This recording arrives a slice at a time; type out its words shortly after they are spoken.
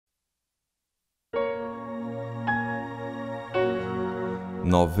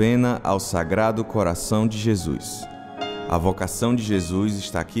Novena ao Sagrado Coração de Jesus. A vocação de Jesus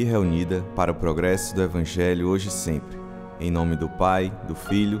está aqui reunida para o progresso do evangelho hoje e sempre. Em nome do Pai, do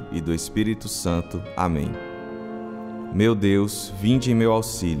Filho e do Espírito Santo. Amém. Meu Deus, vinde em meu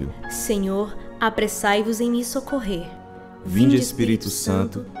auxílio. Senhor, apressai-vos em me socorrer. Vinde, Espírito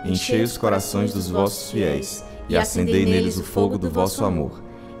Santo, enchei os corações dos vossos fiéis e acendei neles o fogo do vosso amor.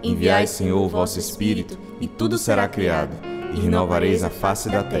 Enviai, Senhor, o vosso Espírito, e tudo será criado, e renovareis a face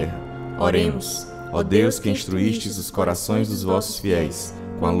da terra. Oremos. Ó Deus, que instruístes os corações dos vossos fiéis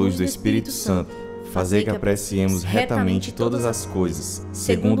com a luz do Espírito Santo, fazei que apreciemos retamente todas as coisas,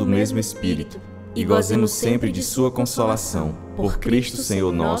 segundo o mesmo Espírito, e gozemos sempre de sua consolação. Por Cristo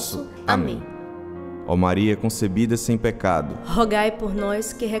Senhor nosso. Amém. Ó Maria concebida sem pecado, rogai por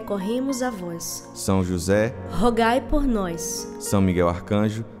nós que recorremos a vós. São José, rogai por nós. São Miguel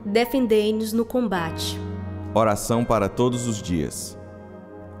Arcanjo, defendei-nos no combate. Oração para todos os dias.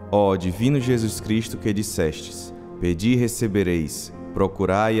 Ó divino Jesus Cristo, que dissestes: pedi e recebereis,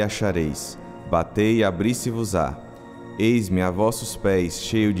 procurai e achareis, batei e abri-se-vos-á. Eis-me a vossos pés,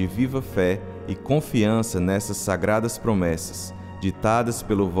 cheio de viva fé e confiança nessas sagradas promessas, ditadas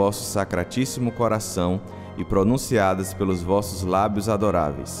pelo vosso sacratíssimo coração e pronunciadas pelos vossos lábios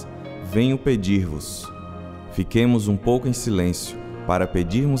adoráveis. Venho pedir-vos. Fiquemos um pouco em silêncio para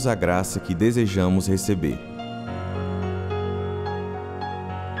pedirmos a graça que desejamos receber.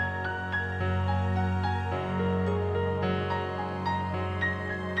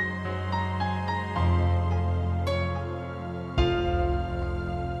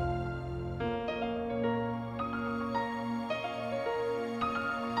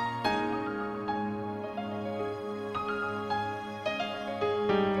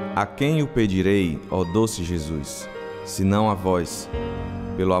 A quem o pedirei, ó doce Jesus, senão a vós,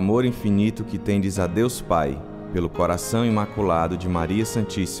 pelo amor infinito que tendes a Deus Pai, pelo coração imaculado de Maria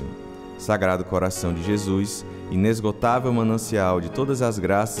Santíssima, Sagrado Coração de Jesus, inesgotável manancial de todas as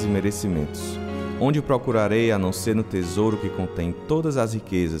graças e merecimentos, onde procurarei a não ser no tesouro que contém todas as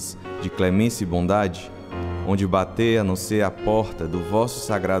riquezas de clemência e bondade, onde bater a não ser a porta do vosso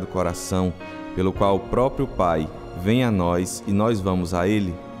Sagrado Coração, pelo qual o próprio Pai vem a nós e nós vamos a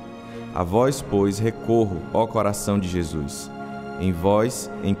Ele? A vós, pois, recorro, ó coração de Jesus. Em vós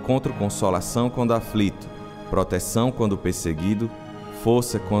encontro consolação quando aflito, proteção quando perseguido,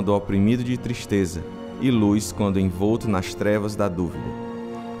 força quando oprimido de tristeza e luz quando envolto nas trevas da dúvida.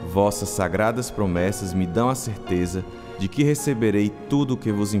 Vossas sagradas promessas me dão a certeza de que receberei tudo o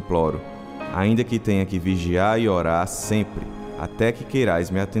que vos imploro, ainda que tenha que vigiar e orar sempre, até que queirais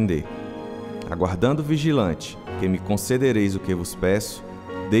me atender. Aguardando vigilante, que me concedereis o que vos peço,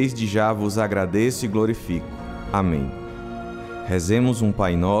 desde já vos agradeço e glorifico. Amém. Rezemos um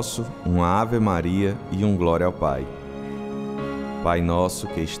Pai Nosso, uma Ave Maria e um Glória ao Pai. Pai nosso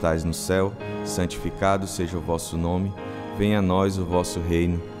que estais no céu, santificado seja o vosso nome. Venha a nós o vosso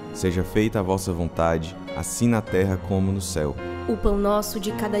reino. Seja feita a vossa vontade, assim na terra como no céu. O pão nosso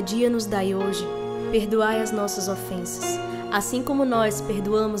de cada dia nos dai hoje. Perdoai as nossas ofensas, assim como nós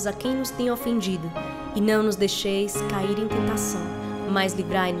perdoamos a quem nos tem ofendido. E não nos deixeis cair em tentação, mas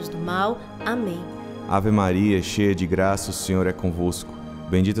livrai-nos do mal. Amém. Ave Maria, cheia de graça, o Senhor é convosco.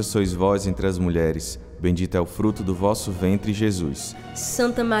 Bendita sois vós entre as mulheres, bendito é o fruto do vosso ventre, Jesus.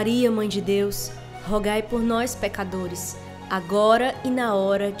 Santa Maria, Mãe de Deus, rogai por nós, pecadores, agora e na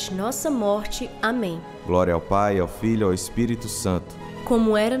hora de nossa morte. Amém. Glória ao Pai, ao Filho e ao Espírito Santo,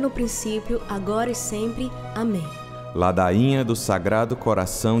 como era no princípio, agora e sempre. Amém. Ladainha do Sagrado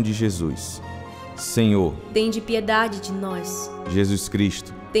Coração de Jesus. Senhor, tende piedade de nós. Jesus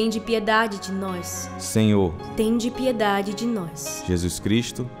Cristo, tende piedade de nós. Senhor, tende piedade de nós. Jesus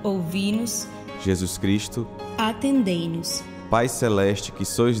Cristo, ouvi-nos. Jesus Cristo, atendei-nos. Pai Celeste, que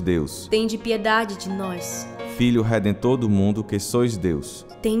sois Deus, tende piedade de nós. Filho Redentor do mundo, que sois Deus,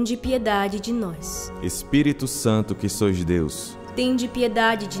 tende piedade de nós. Espírito Santo, que sois Deus, tende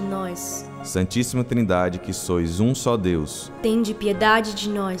piedade de nós. Santíssima Trindade, que sois um só Deus, tende piedade de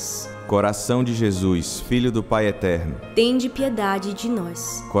nós. Coração de Jesus, Filho do Pai Eterno, tende piedade de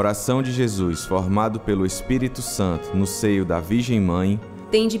nós. Coração de Jesus, formado pelo Espírito Santo no seio da Virgem Mãe,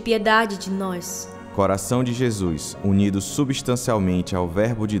 tende piedade de nós. Coração de Jesus, unido substancialmente ao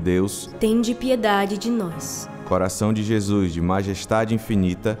Verbo de Deus, tende piedade de nós. Coração de Jesus, de majestade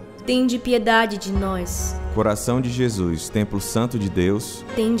infinita, tende piedade de nós. Coração de Jesus, Templo Santo de Deus,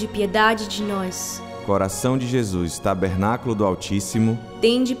 tende piedade de nós. Coração de Jesus, Tabernáculo do Altíssimo,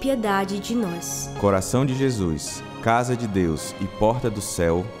 tende piedade de nós. Coração de Jesus, casa de Deus e porta do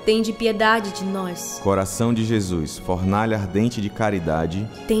céu, tende piedade de nós. Coração de Jesus, fornalha ardente de caridade,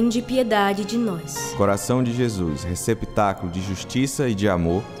 Tende piedade de nós. Coração de Jesus, receptáculo de justiça e de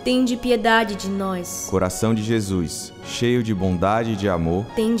amor, Tende piedade de nós. Coração de Jesus, cheio de bondade e de amor,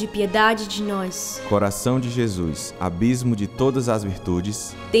 Tende piedade de nós. Coração de Jesus, abismo de todas as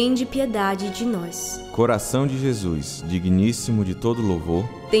virtudes, Tende piedade de nós. Coração de Jesus, digníssimo de todo louvor,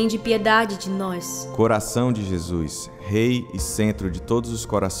 Tende piedade de nós. Coração de Jesus, Rei e centro de todos os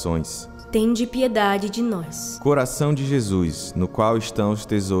corações, Tende piedade de nós. Coração de Jesus, no qual estão os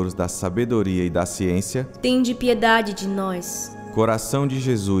tesouros da sabedoria e da ciência, Tende piedade de nós. Coração de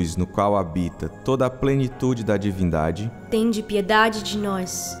Jesus, no qual habita toda a plenitude da divindade, Tende piedade de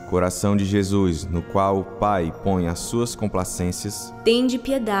nós. Coração de Jesus, no qual o Pai põe as suas complacências, Tende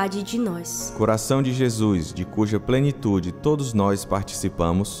piedade de nós. Coração de Jesus, de cuja plenitude todos nós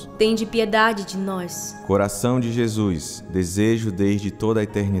participamos, Tende piedade de nós. Coração de Jesus, desejo desde toda a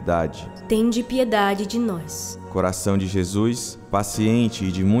eternidade, Tende piedade de nós. Coração de Jesus, paciente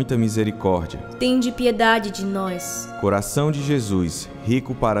e de muita misericórdia, Tende piedade de nós. Coração de Jesus,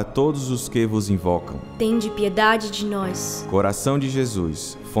 rico para todos os que vos invocam, Tende piedade de nós. Coração de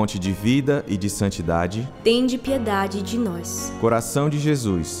Jesus, fonte de vida e de santidade, Tende piedade de nós. Coração de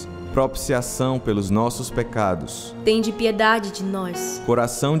Jesus, propiciação pelos nossos pecados, Tende piedade de nós.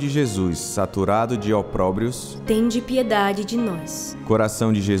 Coração de Jesus, saturado de opróbrios, Tende piedade de nós.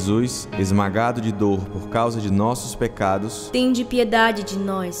 Coração de Jesus, esmagado de dor por causa de nossos pecados, Tende piedade de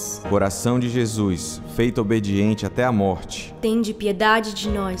nós. Coração de Jesus, feito obediente até a morte, Tende piedade de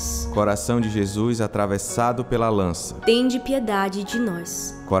nós. Coração de Jesus, atravessado pela lança, Tende piedade de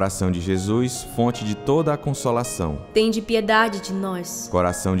nós. Coração de Jesus, fonte de toda a consolação, Tende piedade de nós.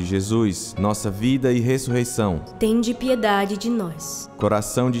 Coração de Jesus, nossa vida e ressurreição, Tende piedade de nós.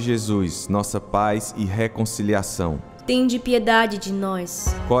 Coração de Jesus, nossa paz e reconciliação, Tende piedade de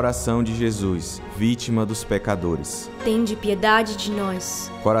nós. Coração de Jesus, vítima dos pecadores, Tende piedade de nós.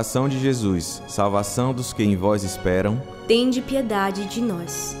 Coração de Jesus, salvação dos que em vós esperam, Tende piedade de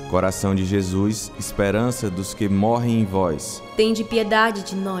nós. Coração de Jesus, esperança dos que morrem em vós, Tende piedade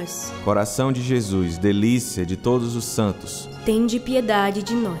de nós. Coração de Jesus, delícia de todos os santos, Tende piedade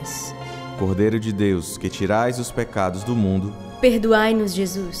de nós. Cordeiro de Deus, que tirais os pecados do mundo, Perdoai-nos,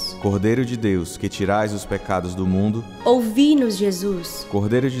 Jesus. Cordeiro de Deus, que tirais os pecados do mundo, Ouvi-nos, Jesus.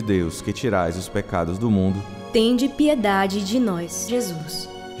 Cordeiro de Deus, que tirais os pecados do mundo, Tende piedade de nós, Jesus.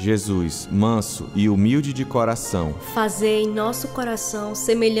 Jesus, manso e humilde de coração, Fazei nosso coração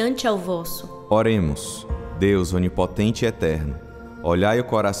semelhante ao vosso. oremos. Deus onipotente e eterno, olhai o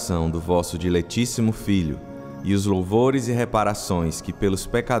coração do vosso diletíssimo Filho e os louvores e reparações que pelos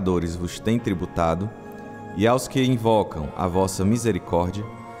pecadores vos tem tributado, e aos que invocam a vossa misericórdia,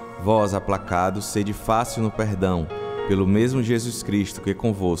 vós, aplacados, sede fácil no perdão, pelo mesmo Jesus Cristo que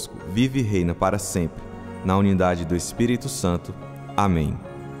convosco vive e reina para sempre, na unidade do Espírito Santo. Amém.